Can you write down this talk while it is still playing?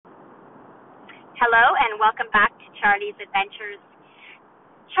Hello and welcome back to Charlie's Adventures.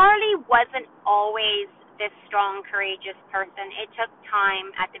 Charlie wasn't always this strong, courageous person. It took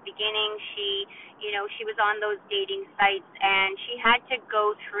time. At the beginning, she was on those dating sites and she had to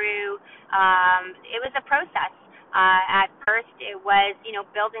go through, it was a process. At first, it was,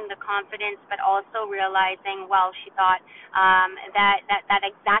 building the confidence, but also realizing, well, she thought that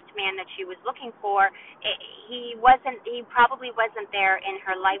exact man that she was looking for, he probably wasn't there in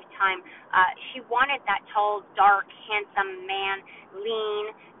her lifetime. She wanted that tall, dark, handsome man,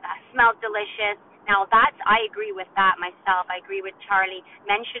 lean, smelled delicious. Now I agree with that myself. I agree with Charlie.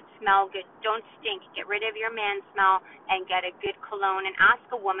 Men should smell good. Don't stink. Get rid of your man smell and get a good cologne and ask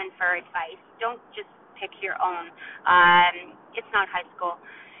a woman for advice. Don't just pick your own. It's not high school.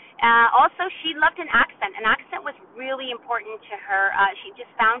 Also, she loved an accent. An accent was really important to her. She just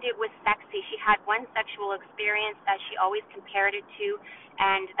found it was sexy. She had one sexual experience that she always compared it to,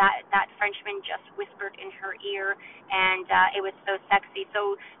 and that Frenchman just whispered in her ear, and it was so sexy.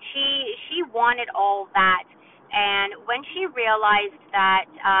 So she wanted all that. And when she realized that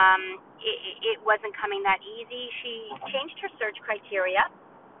it wasn't coming that easy, she changed her search criteria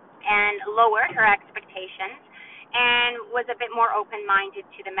and lowered her expectations and was a bit more open-minded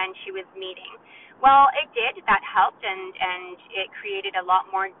to the men she was meeting. Well, it did. That helped, and it created a lot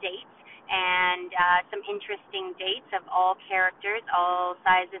more dates and some interesting dates of all characters, all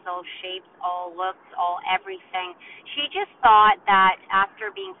sizes, all shapes, all looks, all everything. She just thought that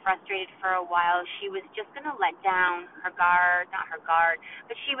after being frustrated for a while, she was just going to let down her guard, not her guard,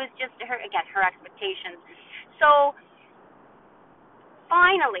 but she was just, her expectations. So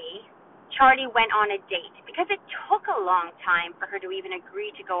finally, Charlie went on a date because it took a long time for her to even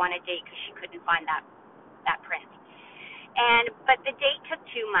agree to go on a date because she couldn't find that prince. But the date took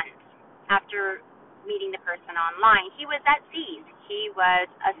 2 months after meeting the person online. He was at sea. He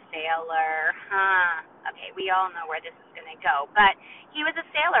was a sailor. Okay, we all know where this is going to go. But he was a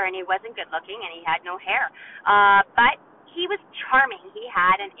sailor, and he wasn't good looking, and he had no hair. But he was charming. He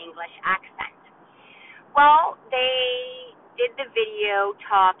had an English accent. Well, they did the video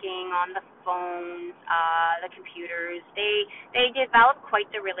talking on the phones, the computers. They developed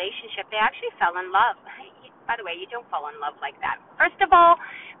quite the relationship. They actually fell in love. By the way, you don't fall in love like that. First of all,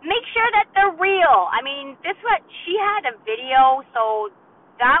 make sure that they're real. I mean, she had a video, so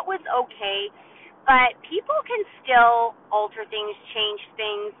that was okay. But people can still alter things, change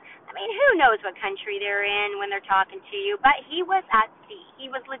things. I mean, who knows what country they're in when they're talking to you? But he was at sea. He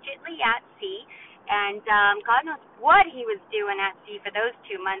was legitimately at sea. And God knows what he was doing at sea for those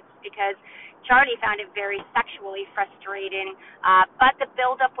 2 months because Charlie found it very sexually frustrating. But the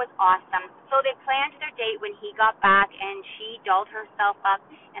build-up was awesome. So they planned their date when he got back, and she dolled herself up,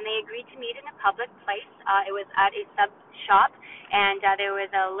 and they agreed to meet in a public place. It was at a sub shop, and there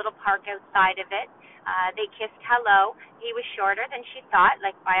was a little park outside of it. They kissed hello. He was shorter than she thought,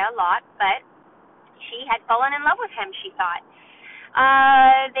 like by a lot, but she had fallen in love with him, she thought.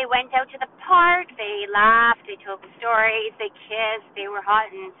 They went out to the park, they laughed, they told stories, they kissed, they were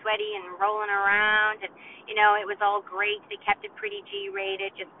hot and sweaty and rolling around, and, it was all great. They kept it pretty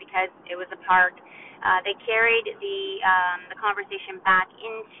G-rated just because it was a park. They carried the conversation back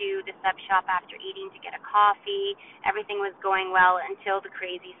into the sub shop after eating to get a coffee. Everything was going well until the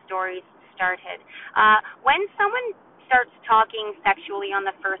crazy stories started. When someone starts talking sexually on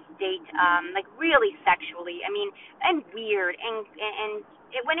the first date, like really sexually, and weird, and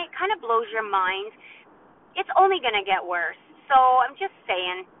when it kind of blows your mind, it's only going to get worse. So I'm just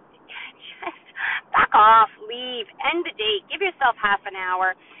saying, just back off, leave, end the date, give yourself half an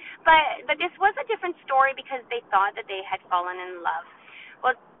hour. But this was a different story because they thought that they had fallen in love.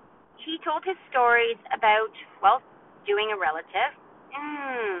 Well, he told his stories about, doing a relative.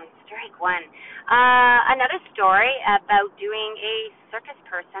 Strike one. Another story about doing a circus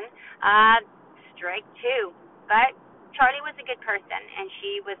person. Strike two. But Charlie was a good person, and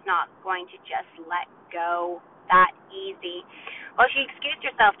she was not going to just let go that easy. Well, she excused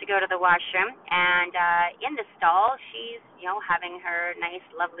herself to go to the washroom, and in the stall, she's, having her nice,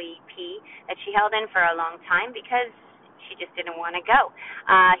 lovely pee that she held in for a long time because she just didn't want to go.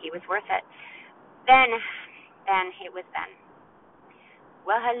 He was worth it. Then it was then.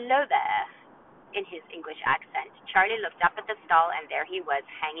 Well, hello there, in his English accent. Charlie looked up at the stall, and there he was,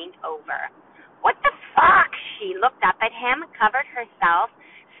 hanging over. What the fuck? She looked up at him, covered herself,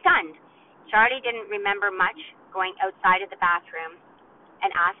 stunned. Charlie didn't remember much, going outside of the bathroom,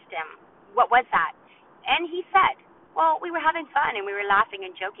 and asked him, what was that? And he said, well, we were having fun, and we were laughing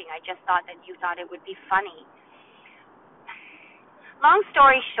and joking. I just thought that you thought it would be funny. Long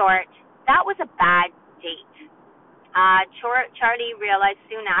story short, that was a bad date. Charlie realized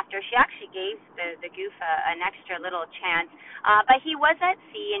soon after, she actually gave the goof an extra little chance, but he was at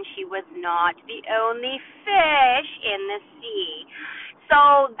sea and she was not the only fish in the sea.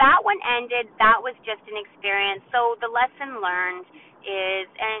 So that one ended. That was just an experience. So the lesson learned is,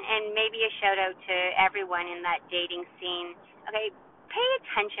 and maybe a shout out to everyone in that dating scene, okay, pay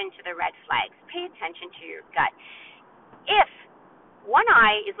attention to the red flags. Pay attention to your gut. If one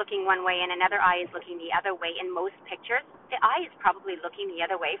eye is looking one way and another eye is looking the other way in most pictures, the eye is probably looking the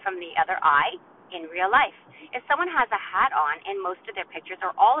other way from the other eye in real life. If someone has a hat on in most of their pictures,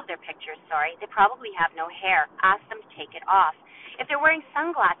 or all of their pictures, sorry, they probably have no hair. Ask them to take it off. If they're wearing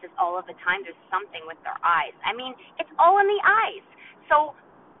sunglasses all of the time, there's something with their eyes. I mean, it's all in the eyes. So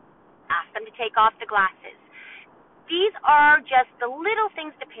ask them to take off the glasses. These are just the little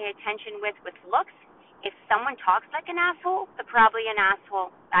things to pay attention with looks. If someone talks like an asshole, they're probably an asshole.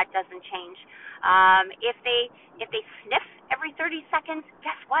 That doesn't change. If they sniff every 30 seconds,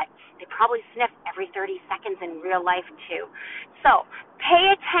 guess what? They probably sniff every 30 seconds in real life too. So pay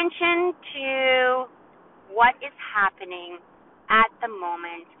attention to what is happening at the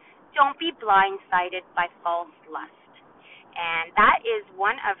moment. Don't be blindsided by false lust. And that is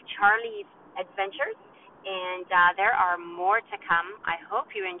one of Charlie's adventures, and there are more to come. I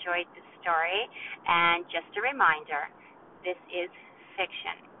hope you enjoyed the story, and just a reminder, this is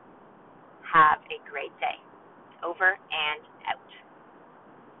fiction. Have a great day. Over and out.